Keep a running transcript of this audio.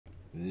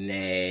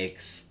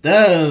Next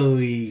up,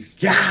 we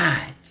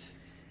got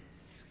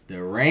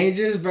the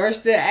Rangers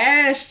versus the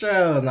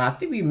Astros. Now, I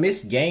think we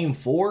missed game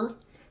 4.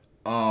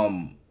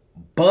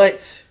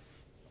 But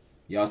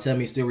y'all tell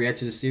me still react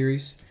to the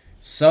series.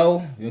 So,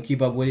 we're gonna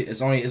keep up with it.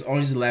 It's only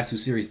the last 2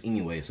 series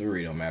anyway, so it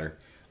really don't matter.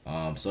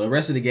 So the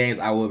rest of the games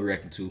I will be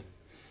reacting to.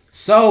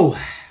 So,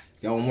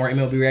 y'all want more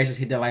MLB reactions,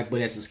 hit that like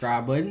button and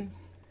subscribe button.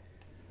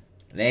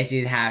 Let's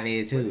just hop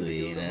into it,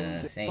 you know what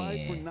I'm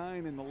saying? 5 for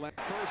 9 in the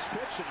first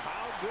pitch, and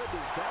how good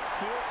does that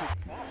feel?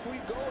 Off we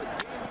go at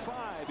game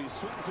 5. He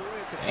swings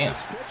away at the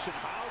first pitch, and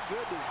how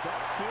good does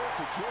that feel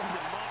for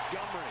Jordan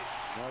Montgomery?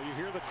 Well, you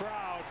hear the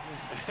crowd,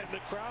 and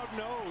the crowd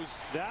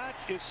knows that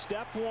is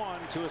step 1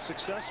 to a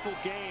successful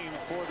game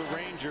for the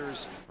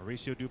Rangers.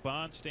 Mauricio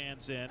Dubon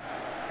stands in.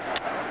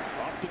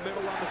 Up the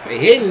middle on the they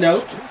hitting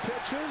though.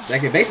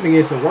 Second baseman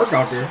getting some work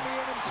out there.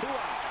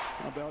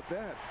 How about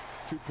that?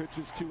 2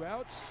 pitches, 2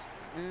 outs.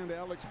 And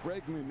Alex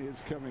Bregman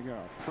is coming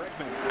up.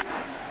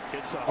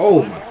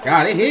 Oh my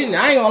God, they hitting.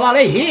 I ain't gonna lie,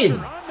 they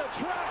hitting.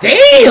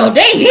 Damn,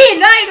 they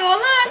hitting. I ain't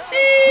gonna lie.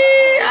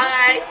 Shit. All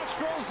right.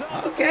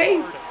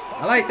 Okay.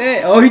 I like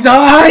that. Oh, he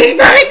talking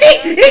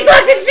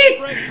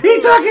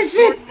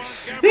shit.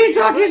 He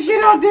talking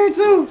shit out there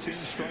too.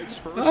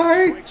 All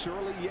right.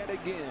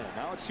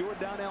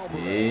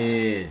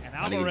 Yeah. And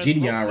Alvarez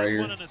Yankees right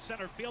here. One in the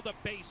center field, a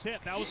base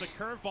hit. That was a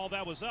curveball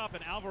that was up,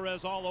 and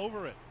Alvarez all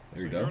over it.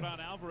 There you go. Yordan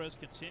Alvarez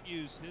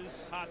continues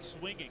his hot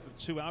swinging.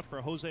 2 out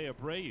for Jose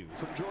Abreu.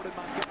 From Jordan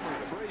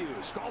Montgomery,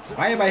 Abreu.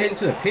 Why everybody hitting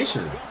to the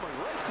pitcher?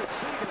 Right to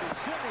Simeon,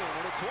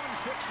 and it's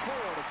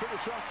 1-6-4 to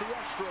finish off the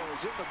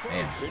Astros in the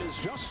first. It is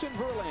Justin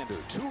Verlander,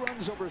 2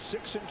 runs over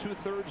 6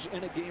 2/3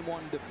 in a Game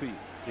 1 defeat.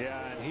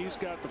 Yeah, and he's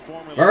got the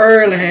formula.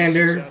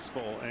 Verlander.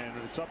 Successful, and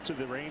it's up to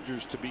the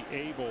Rangers to be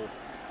able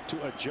to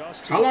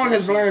adjust. How long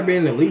has Verlander been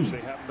in the league?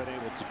 They haven't been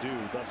able to do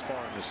thus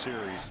far in the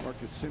series.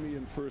 Marcus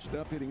Simeon first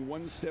up, hitting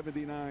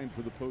 179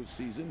 for the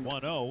postseason.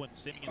 1-0, and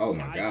Simeon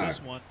skies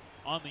this one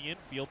on the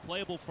infield.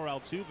 Playable for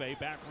Altuve.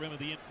 Back rim of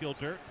the infield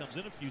dirt. Comes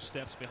in a few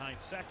steps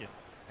behind second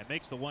and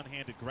makes the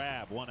one-handed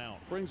grab. 1 out.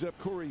 Brings up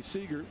Corey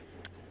Seager.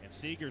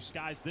 Seager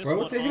skies this Bro,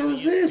 one what the on hell the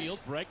is this? infield.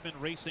 Bregman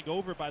racing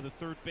over by the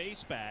third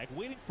base bag,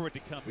 waiting for it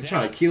to come down.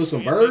 Trying to kill some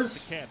And birds?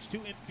 makes the catch.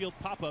 2 infield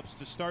pop-ups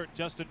to start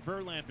Justin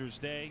Verlander's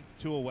day.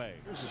 2 away.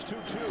 This is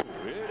 2-2.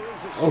 It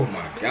is Oh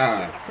my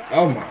God.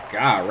 Oh my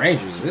God.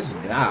 Rangers. This is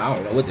I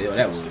don't know what the hell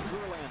that was.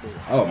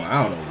 Oh my,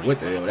 I don't know what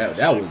the hell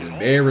that was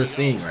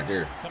embarrassing right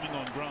there. Coming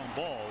on ground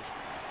balls,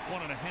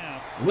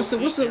 1.5. What's the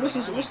hold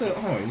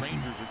on, let me see.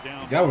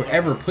 If I would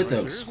ever put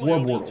the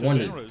scoreboard on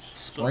the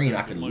screen,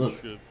 I could look.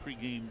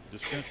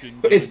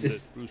 What is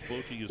this?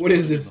 What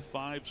is this?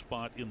 5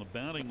 spot in the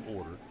batting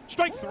order.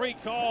 Strike 3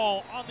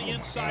 call on the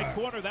inside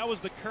corner. That was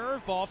the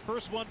curveball.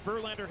 First one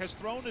Verlander has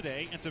thrown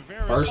today. And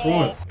Tavares. First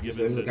one.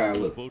 Given that Kind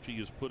of look. Bochy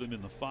has put him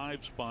in the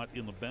 5 spot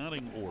in the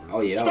batting order. Oh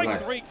yeah, that was Strike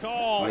nice. 3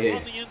 call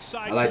on the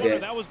inside corner.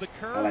 That was the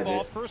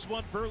curveball. First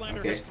one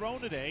Verlander has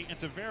thrown today. And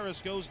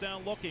Tavares goes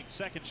down looking.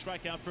 Second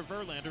strikeout for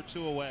Verlander.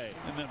 2 away.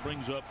 And that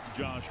brings up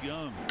Josh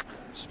Young.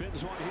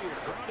 Spins one here.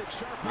 Grounded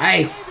sharp.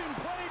 Nice.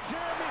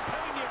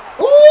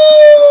 Ooh,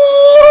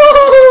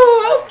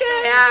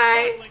 okay, all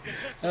right.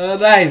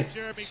 Nice.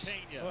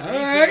 Peña. All He's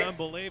right. been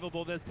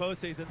unbelievable this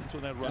postseason. So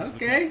that runs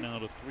the Okay. count now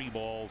to 3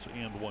 balls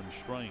and 1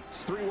 strike.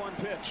 3-1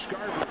 pitch.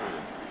 Garber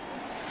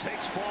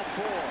takes ball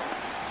 4.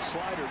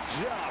 Slider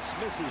just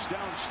misses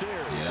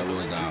downstairs. Yeah, that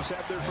was down. Rangers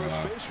have their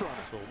first base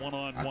runner. So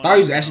 1-on-1. I thought he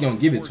was actually gonna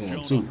give it to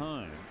him too.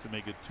 To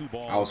make it 2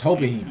 balls. I was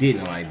hoping he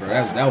didn't, like, bro.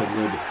 That was a little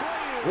bit.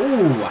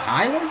 Ooh, a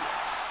high one.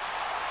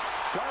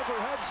 Garber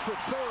heads for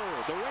third.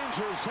 The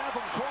Rangers have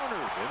him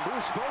cornered. And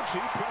Bruce Bochy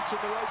pressing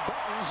the right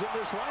buttons in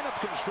this lineup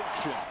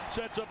construction.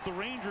 Sets up the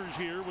Rangers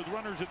here with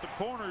runners at the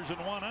corners and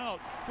 1 out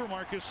for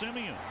Marcus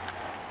Simeon.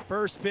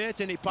 First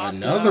pitch, and he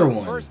pops Another it up.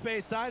 one. First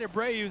base side,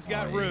 Abreu's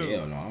got room.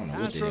 Hell no, I don't know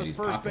what the hell Astros these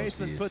first pop-ups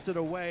baseman is. puts it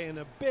away, and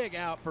a big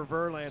out for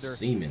Verlander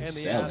Seaman and the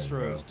selling, Astros.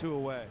 bro. 2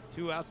 away.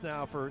 2 outs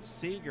now for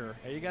Seager.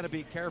 Hey, you got to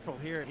be careful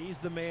here. He's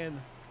the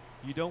man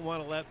you don't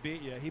want to let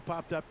beat you. He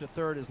popped up to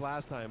third his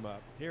last time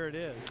up. Here it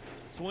is.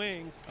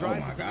 Swings,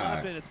 drives it to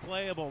left, and it's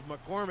playable.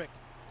 McCormick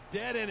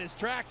dead in his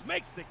tracks,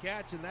 makes the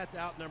catch, and that's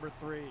out number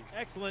 3.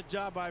 Excellent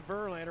job by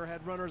Verlander.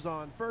 Had runners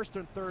on first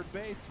and third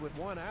base with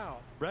 1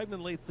 out.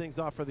 Bregman leads things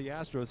off for the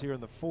Astros here in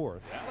the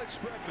 4th. Alex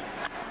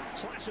Bregman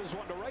slashes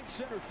one to right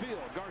center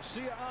field.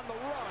 Garcia on the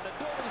run.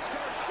 Adolis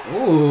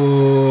Garcia.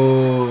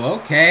 Ooh,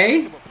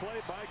 okay.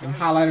 Them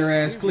highlighter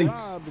ass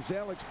cleats. Got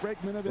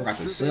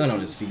the sun on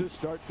his feet. To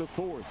start the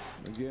 4th.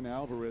 Again,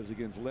 Alvarez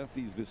against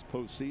lefties this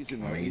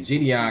postseason. I mean,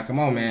 Gideon, come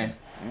on, man.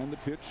 And the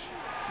pitch.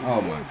 Oh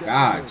my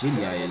God,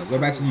 Gideon. Let's go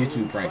back to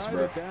YouTube pranks,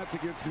 bro. Go back to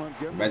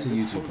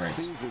YouTube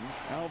pranks.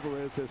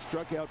 Alvarez has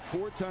struck out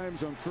 4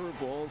 times on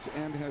curveballs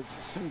and has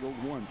singled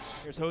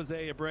once. Here's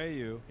Jose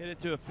Abreu. Hit it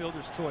to a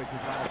fielder's choice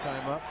his last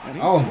time up.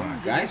 Oh my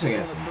God, he's swinging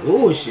at some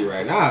bullshit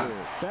right now.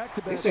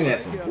 He's swinging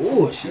at some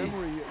bullshit.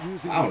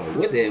 I don't know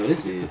what the hell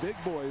this is.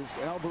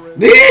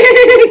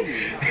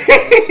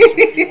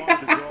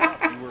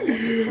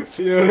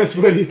 Yo, that's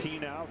funny.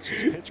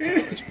 Yes, his pitch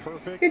count is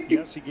perfect.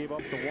 Yes, he gave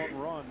up the 1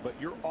 run, but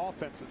your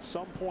offense at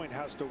some point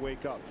has to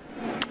wake up.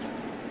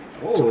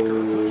 Oh.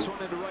 Tucker flips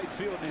one into right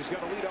field, and he's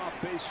got a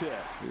leadoff base hit.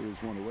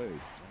 Here's one away. And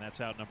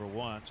that's out number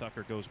 1.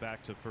 Tucker goes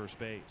back to first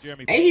base.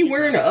 Ain't he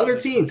wearing the other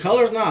team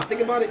colors now?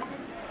 Think about it.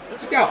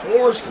 He got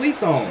orange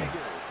cleats on.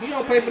 He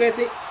don't play for that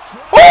team.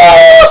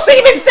 Oh,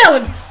 Seaman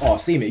selling. Oh,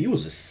 Seaman, you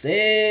was a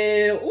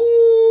sell.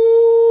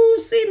 Ooh,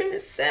 Seaman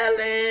is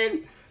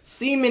selling.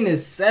 Seaman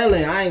is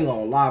selling. I ain't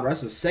gonna lie, bro.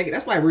 That's the second.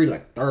 That's like really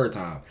like third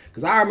time.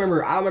 Cause I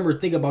remember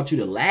thinking about you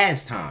the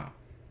last time.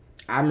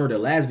 I remember the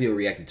last video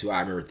reacted to.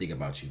 I remember thinking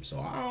about you. So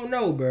I don't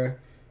know, bro.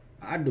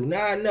 I do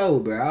not know,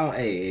 bro.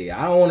 I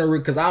don't want to,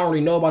 because I don't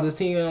really know about this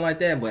team and like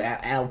that.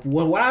 But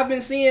what I've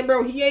been seeing,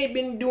 bro, he ain't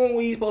been doing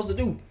what he's supposed to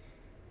do.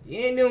 He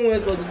ain't doing what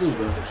he's supposed to do,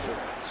 bro.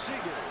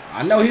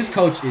 I know his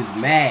coach is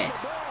mad.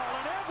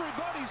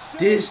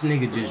 This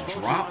nigga just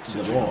dropped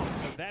the ball.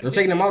 They're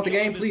taking him out the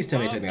game? Please tell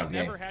me they're taking him out the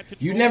game.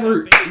 You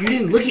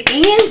didn't look it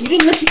in? You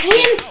didn't look it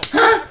in?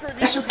 Huh?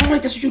 That's your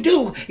point. That's what you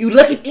do. You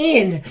look it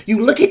in.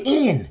 You look it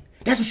in.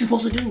 That's what you're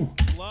supposed to do.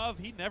 What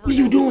are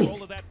you doing?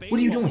 What are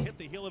you doing? Hit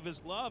the heel of his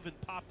glove and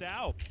popped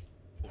out.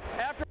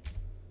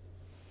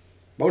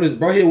 Bro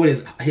hit it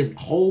with his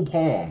whole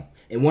palm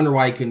and wonder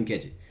why he couldn't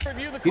catch it.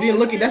 He didn't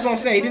look it. That's what I'm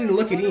saying. He didn't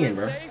look it in,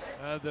 bro.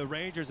 The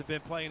Rangers have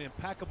been playing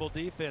impeccable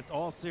defense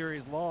all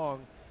series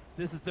long.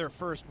 This is their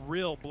first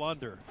real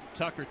blunder.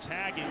 Tucker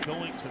tagging,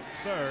 going to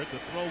third. The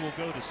throw will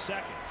go to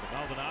second.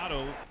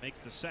 Maldonado makes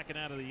the second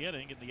out of the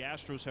inning, and the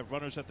Astros have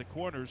runners at the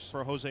corners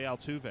for Jose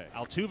Altuve.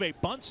 Altuve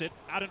bunts it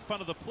out in front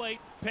of the plate,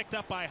 picked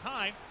up by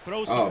Heim,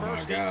 throws to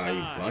first in time.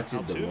 He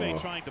bunted the ball.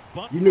 Trying to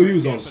bunt. You knew he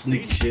was on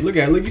sneaky shit. Look,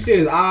 you see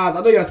his eyes.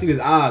 I know y'all see his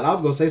eyes. I was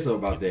gonna say something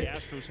about that.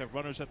 The Astros have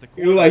runners at the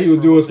corners. He looked like he was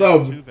doing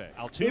something.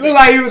 He looked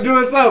like he was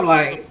doing something.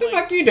 Like, what the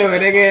fuck you doing,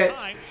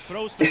 nigga?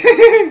 Throws to first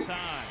in time.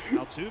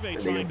 Altuve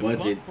trying to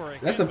bunt for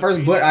That's the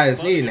first butt I had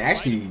seen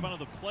actually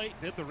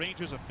did the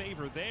Rangers a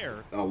favor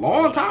there. A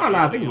long time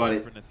now. Think about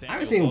it. I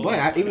haven't seen him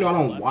bunt, even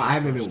though I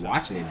haven't been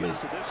watching it. But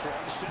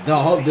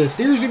the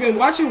series we've been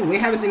watching, we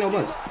haven't seen no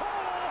butts.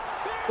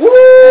 Ooh,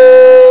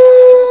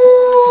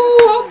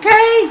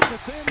 okay.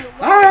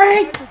 All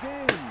right.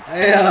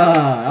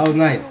 Yeah, that was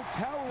nice.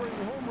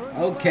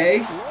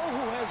 Okay.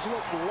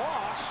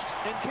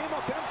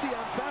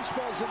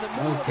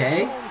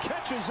 Okay.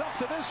 Catches up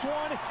to this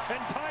one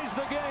and ties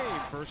the game.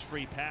 First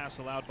free pass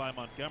allowed by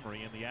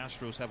Montgomery, and the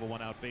Astros have a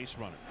one-out base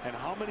runner. And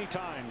how many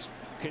times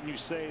can you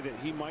say that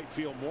he might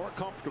feel more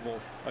comfortable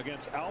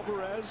against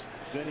Alvarez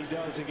than he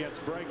does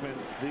against Bregman?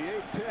 The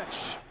 8th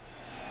pitch.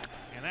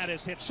 And that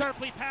is hit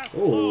sharply past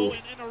low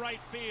and into right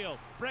field.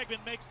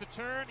 Bregman makes the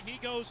turn. He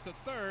goes to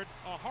third.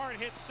 A hard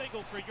hit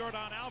single for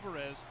Yordan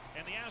Alvarez.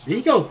 And the Astros did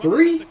he go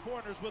 3? The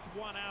corners with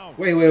 1 out.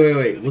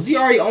 Wait. Was he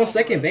already on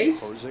second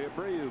base? Jose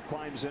Abreu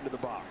climbs into the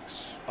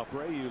box.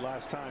 Abreu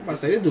last time. I'm about to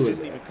say, this dude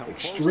is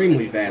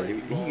extremely fast.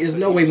 He is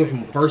no way went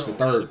from first to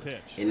third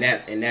in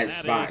that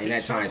spot, in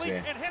that time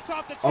span.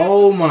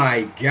 Oh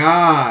my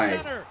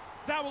God.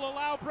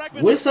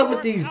 What's up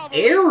with these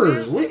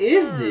errors? What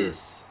is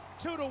this?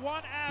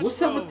 What's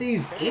up with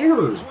these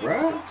errors,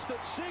 bro?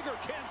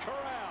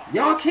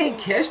 Y'all can't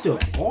catch the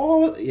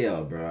ball?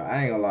 Yeah, bro.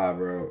 I ain't gonna lie,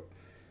 bro.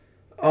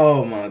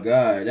 Oh my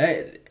God,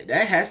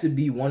 that has to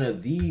be one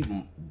of the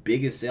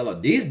biggest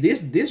sellouts.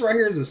 This right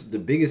here is the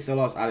biggest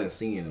sellouts I've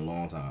seen in a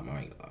long time.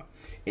 I ain't gonna lie.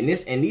 And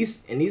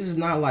these is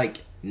not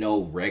like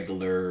no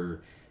regular,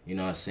 you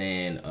know what I'm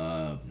saying?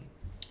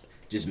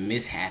 Just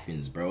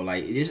mishappens, bro.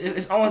 Like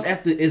it's almost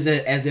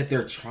as if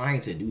they're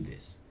trying to do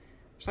this.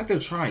 It's like they're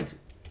trying to.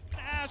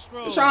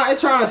 It's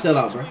trying to sell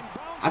out, bro.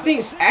 I think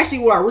it's actually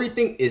what I really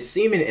think is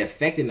Seaman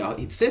affecting.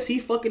 Since he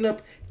fucking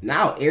up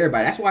now,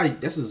 everybody.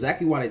 That's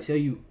exactly why they tell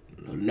you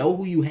know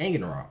who you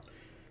hanging around.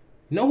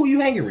 Know who you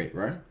hanging with,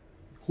 right?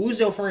 Who's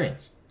your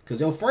friends? Because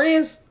your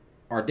friends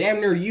are damn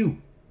near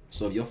you.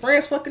 So if your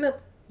friends fucking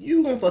up,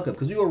 you gonna fuck up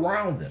because you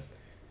around them.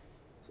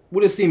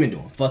 What is Seaman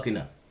doing? Fucking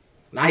up.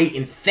 Now he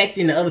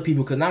infecting the other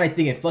people because now they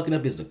thinking fucking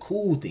up is the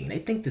cool thing. They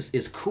think this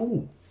is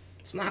cool.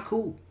 It's not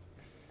cool.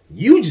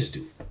 You just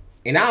do.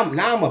 And now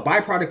I'm a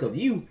byproduct of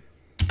you.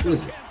 What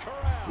is this?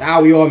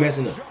 Now we all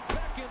messing up.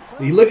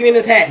 You looking in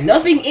his hat.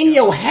 Nothing in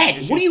your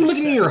hat. What are you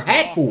looking in your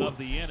hat for? What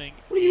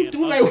are you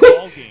doing? Like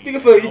what? Nigga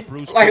for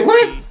like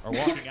what?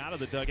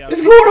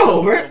 What's going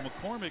on, bro?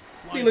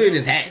 You look at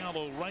his hat.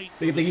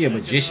 Think he a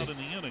magician.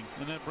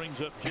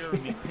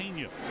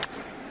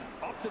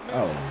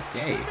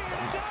 Okay.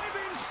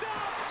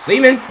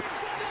 Seaman.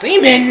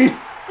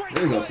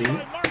 There we go, Seaman.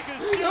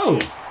 There we go.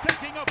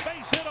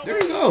 There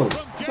we go.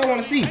 That's what I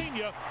want to see.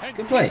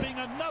 Good play.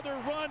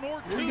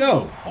 Here we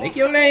go. Make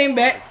your name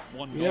back.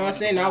 You know what I'm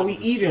saying? Now we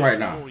even right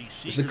now.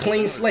 It's a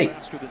clean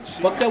slate.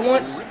 Fucked up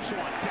once.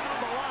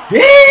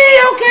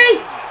 Yeah, okay.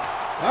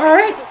 All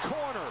right.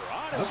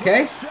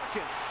 Okay.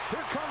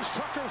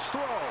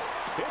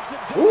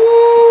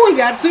 Ooh, he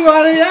got 2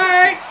 out of it. All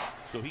right.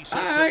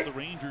 All right.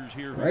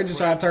 Rangers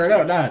trying to turn it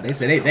up now. They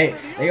said they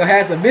gonna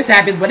have some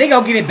mishaps, but they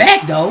gonna get it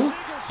back though.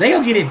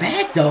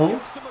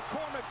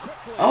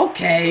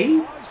 Okay.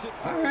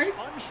 All right.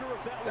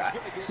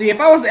 See, if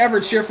I was to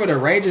ever cheer for the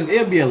Rangers,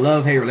 it'd be a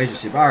love-hate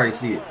relationship. I already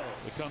see it.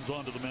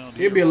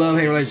 It'd be a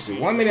love-hate relationship.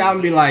 One minute I'm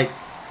gonna be like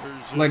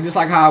just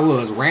like how I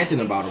was ranting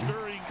about them.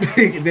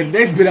 Then the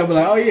next bit I'll be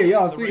like, oh yeah,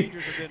 y'all see.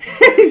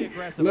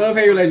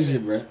 Love-hate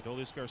relationship, bro.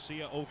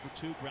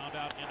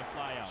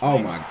 Oh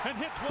my.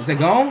 Is it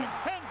gone?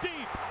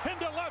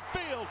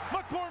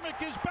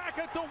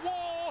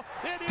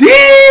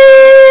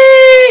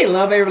 D!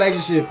 Love-hate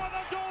relationship.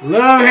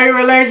 Love-hate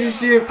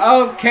relationship.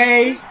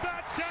 Okay.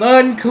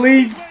 Sun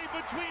cleats.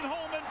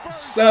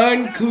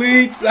 Sun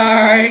cleats. All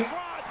right.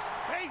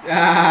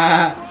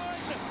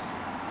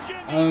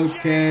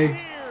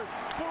 Okay.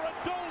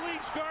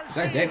 Is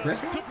that Dak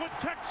Prescott?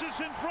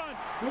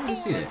 Where did you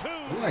see that?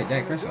 I look like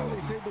Dak Prescott.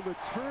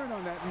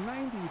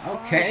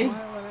 Okay.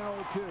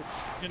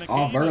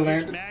 All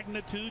Verlander. I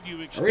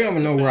really don't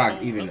even know where I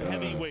even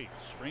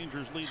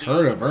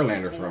heard of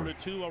Verlander from.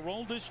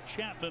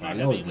 I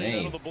know his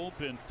name.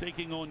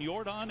 Taking on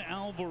Yordan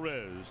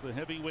Alvarez, the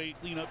heavyweight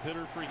cleanup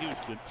hitter for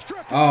Houston.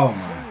 Oh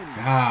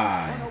my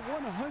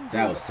God.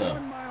 That was tough.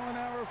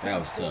 That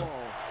was tough.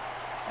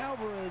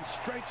 Alvarez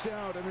strikes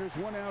out, and there's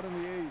one out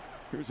in the eighth.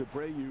 Here's a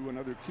Brayu,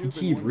 another Cuban. He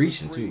keep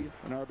reaching too.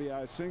 An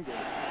RBI single.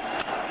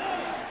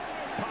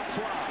 Pop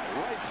fly,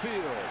 right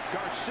field.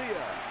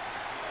 Garcia.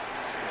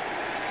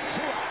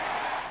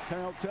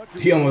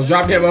 He almost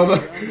dropped that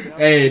motherfucker.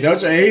 Hey,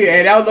 don't you?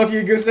 Hey, that was lucky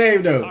a good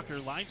save though. Tucker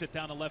lines it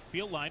down the left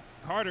field line.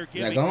 Carter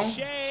giving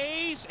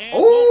chase.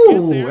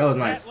 Ooh, that was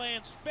nice. That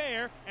lands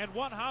fair, and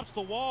one hops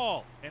the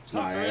wall. And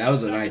yeah, that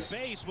was a nice.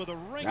 Base with a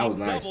That was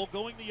nice. Double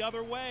going the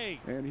other way.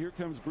 And here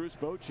comes Bruce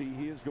Bochy.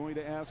 He is going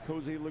to ask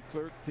Jose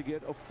Leclerc to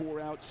get a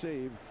 4-out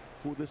save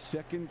for the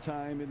second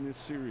time in this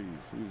series.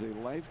 He was a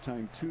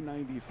lifetime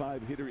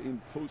 .295 hitter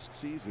in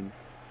postseason.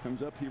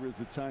 Comes up here as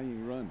the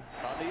tying run.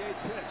 On the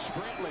 8th pitch,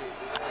 Brantley.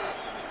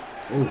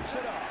 Ooh. It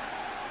up.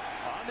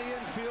 On the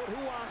infield,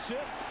 who wants it?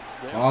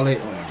 Call it.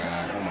 Oh my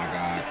God. Oh my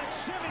God.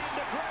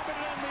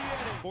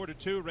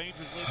 4-2, Rangers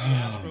lead the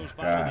Astros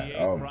by the 8th.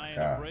 Oh my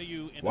God.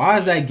 Why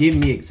does that give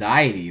me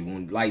anxiety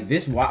when like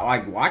this?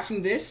 Like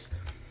watching this,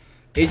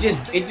 it's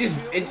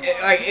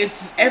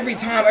every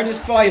time I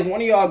just feel like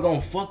one of y'all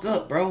gonna fuck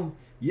up, bro.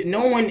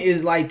 No one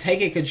is like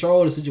taking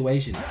control of the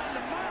situation.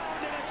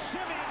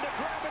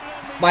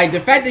 Like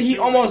the fact that he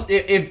almost,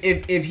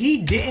 if he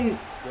didn't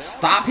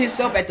stop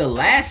himself at the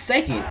last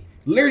second,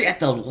 literally at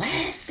the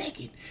last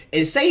second,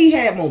 and say he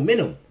had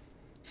momentum,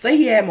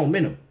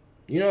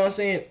 you know what I'm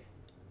saying,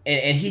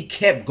 and he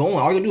kept going,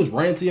 all you gotta do is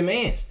run into your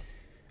mans.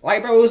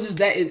 Like, bro, it was just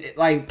that,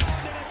 like,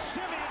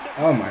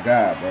 oh my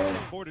God, bro.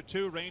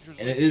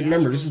 And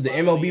remember, this is the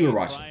MLB we're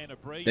watching.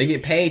 They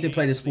get paid to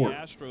play the sport.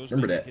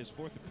 Remember that.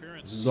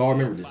 This is all.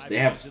 Remember this. They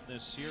have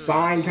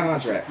signed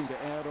contracts. To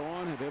add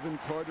on, have Evan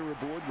Carter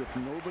aboard with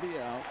nobody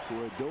out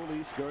for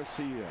Adolis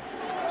Garcia.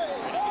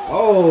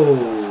 Oh,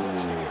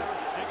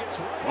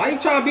 why you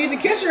trying to beat the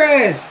catcher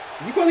ass?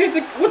 You gonna hit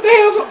the what the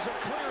hell?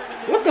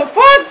 What the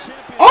fuck?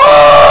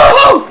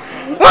 Oh!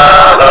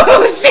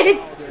 Oh shit!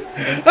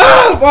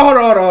 Oh, hold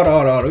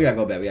on. We gotta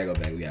go back.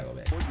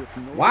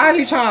 Why are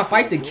you trying to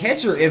fight the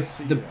catcher if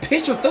the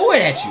pitcher threw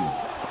it at you?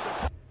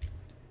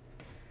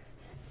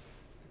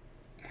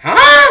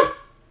 Huh?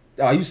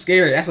 Oh, you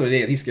scared. That's what it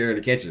is. He's scared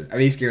of the catcher. I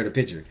mean, he's scared of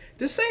the pitcher.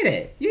 Just say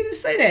that. You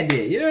just say that,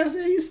 dude. You know what I'm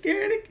saying? You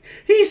scared of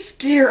he's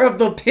scared of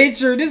the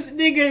pitcher. This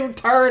nigga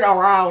turned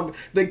around.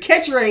 The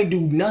catcher ain't do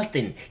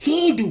nothing.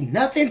 He ain't do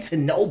nothing to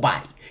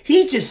nobody.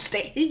 He just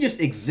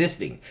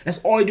existing.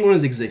 That's all he doing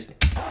is existing.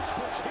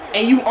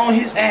 And you on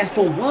his ass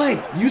for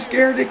what? You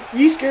scared of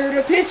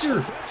the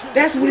pitcher.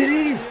 That's what it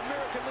is.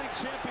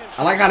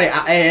 I like how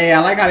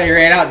they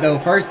ran out though.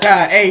 First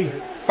time. Hey,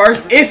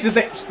 first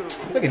instant.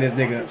 Look at this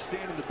nigga.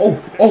 Oh.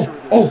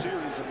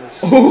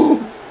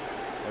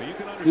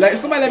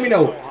 Somebody let me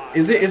know.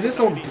 Is this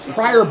some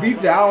prior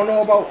beef that I don't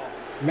know about?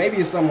 Maybe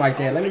it's something like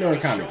that. Let me know in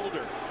the comments. A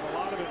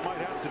lot of it might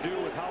have to do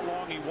with how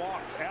long he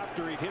walked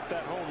after he hit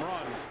that home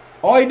run.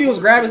 All he did was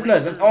grab his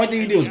nuts. That's the only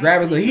thing he did was grab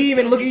his nuts. He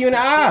even look at you in the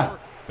eye.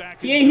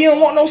 He don't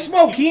want no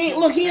smoke. He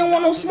don't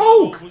want no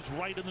smoke.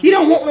 He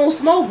don't want no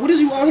smoke. What is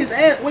you on his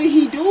ass? What did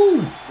he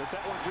do?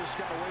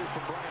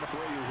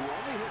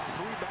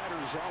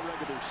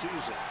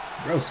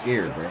 Bro,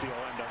 scared, bro.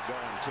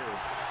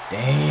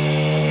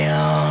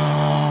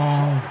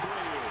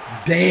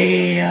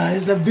 Damn,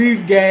 it's a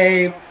beef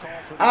game.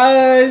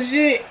 Oh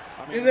shit,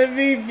 it's a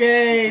beef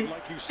game.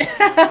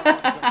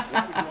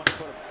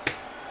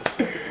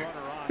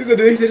 He said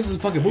this is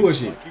fucking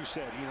bullshit.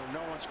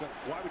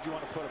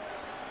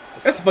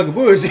 That's the fucking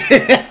bullshit.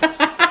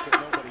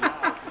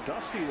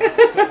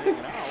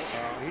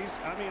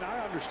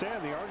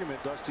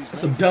 That's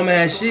some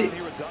dumbass shit.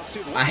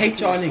 I hate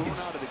y'all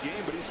niggas.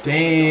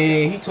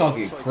 Dang, he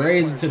talking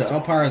crazy to the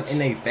umpires in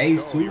their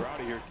face too.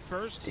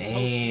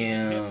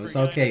 Damn, it's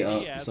okay,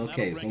 it's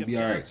okay. It's gonna be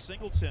all right.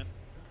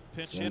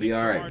 It's gonna be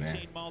all right,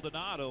 man.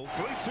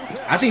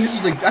 I think this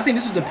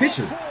was the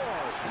pitcher.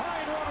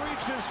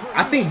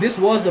 I think this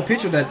was the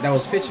pitcher that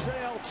was pitching.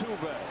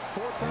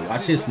 So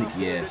watch his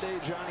sneaky ass.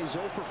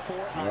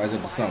 Always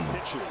up to something.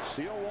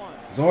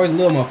 There's always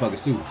little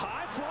motherfuckers too.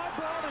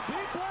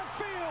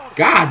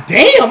 God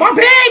damn, my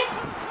bad.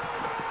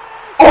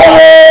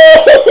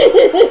 Oh!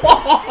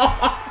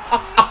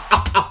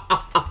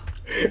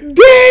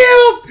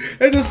 Damn!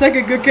 That's the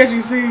second good catch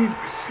you've seen.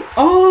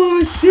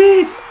 Oh,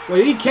 shit. Wait,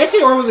 did he catch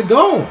it or was it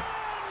gone?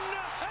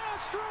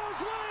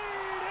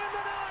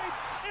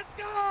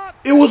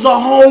 It was a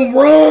home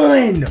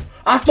run.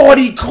 I thought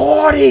he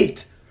caught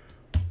it.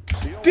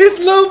 This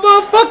little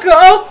motherfucker,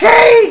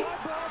 okay.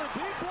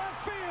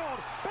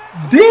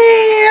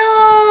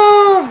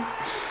 Damn.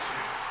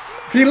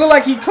 He looked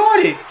like he caught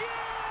it.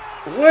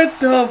 What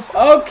the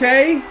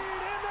okay.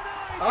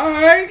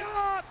 Alright.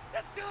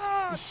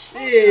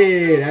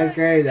 Shit, that's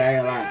crazy. I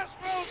ain't gonna lie.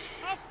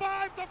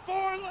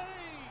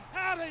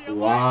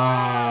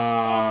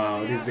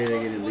 Wow, this better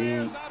get a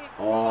lead.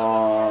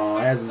 Oh,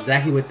 that's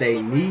exactly what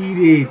they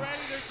needed.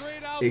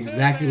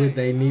 Exactly what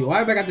they need. Why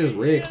have I got this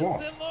red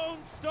cloth?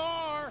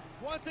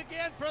 Once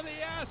again for the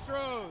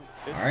Astros.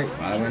 All right,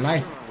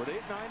 5-9.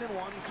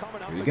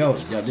 Here we go. Yo,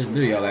 this is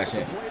literally our last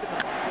chance.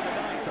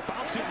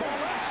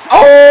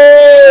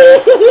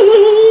 Oh,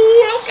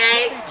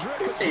 okay.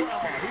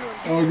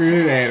 Oh,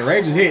 good. And the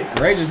Rangers hit.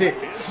 The Rangers hit.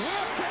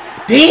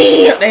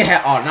 Damn, they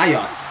had. Oh, now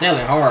y'all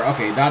selling hard.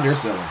 Okay, now they're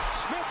selling.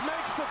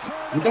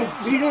 What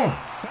are you doing?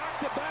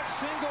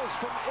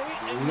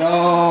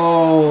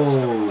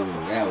 No,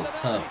 that was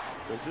tough.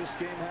 Does this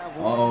game have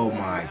oh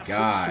my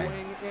God.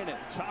 Swing in it.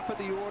 Top of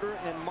the order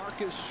and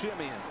Marcus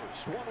Semien.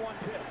 1-1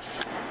 pitch.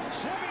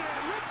 Semien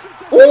rips it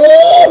to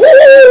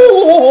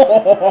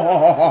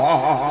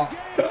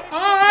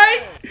all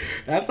right.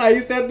 That's how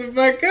you set the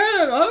fuck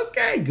up.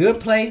 Okay. Good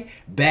play.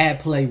 Bad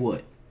play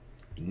what?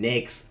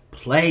 Next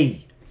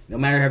play. No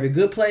matter if you have a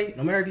good play,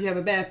 no matter if you have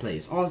a bad play.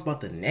 It's always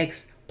about the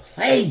next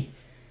play.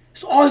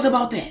 It's always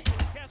about that.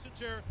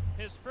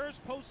 His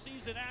first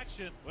postseason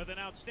action with an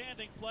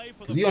outstanding play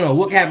for the. You don't know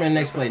what happened in the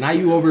next play. Now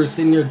you over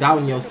sitting there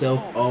doubting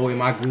yourself. Oh,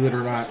 am I good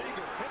or not?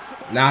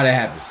 Now that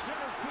happens.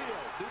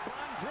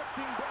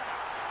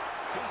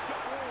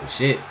 Oh,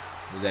 shit.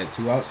 Was that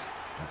 2 outs?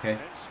 Okay.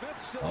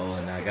 Oh,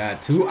 and I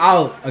got 2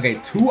 outs. Okay,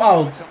 2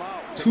 outs.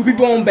 2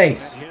 people on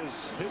base.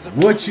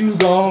 What you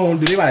gonna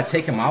do? They about to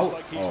take him out?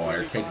 Oh,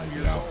 they're taking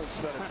him out.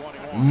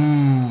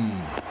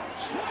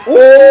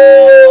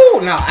 Oh,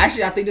 now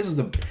actually, I think this is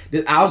the.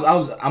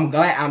 I'm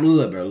glad.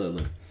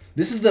 Look.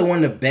 This is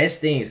one of the best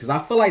things because I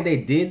feel like they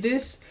did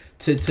this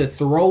to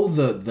throw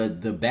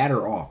the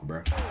batter off,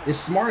 bro. It's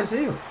smart as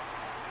hell.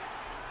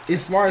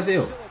 It's smart as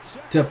hell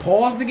to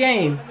pause the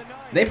game.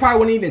 They probably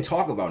wouldn't even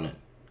talk about it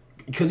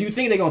because you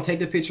think they're gonna take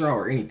the pitcher out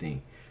or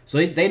anything. So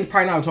they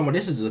probably not talking about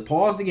this. Is to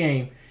pause the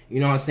game. You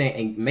know what I'm saying,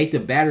 and make the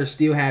batter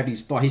still have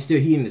these thoughts. He's still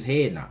heating his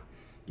head now.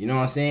 You know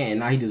what I'm saying? And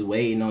now he just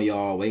waiting on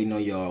y'all, waiting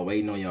on y'all,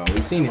 waiting on y'all.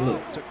 We seen it,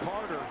 look.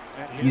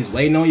 He's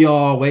waiting on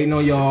y'all, waiting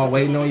on y'all,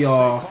 waiting on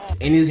y'all.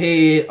 In his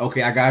head,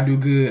 okay, I gotta do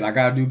good, I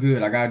gotta do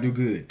good, I gotta do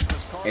good.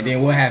 And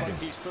then what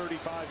happens? He's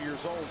 35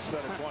 years old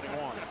instead of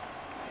 21.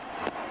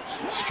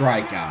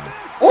 Strikeout.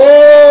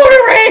 Oh, the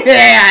Rays!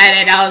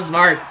 Yeah, that was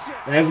smart.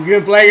 That's a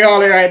good play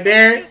calling right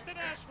there.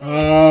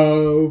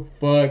 Oh,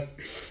 fuck.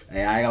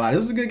 Hey, I ain't gonna lie.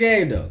 This is a good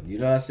game, though. You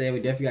know what I'm saying?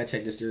 We definitely gotta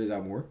check this series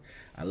out more.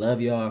 I love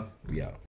y'all. We out.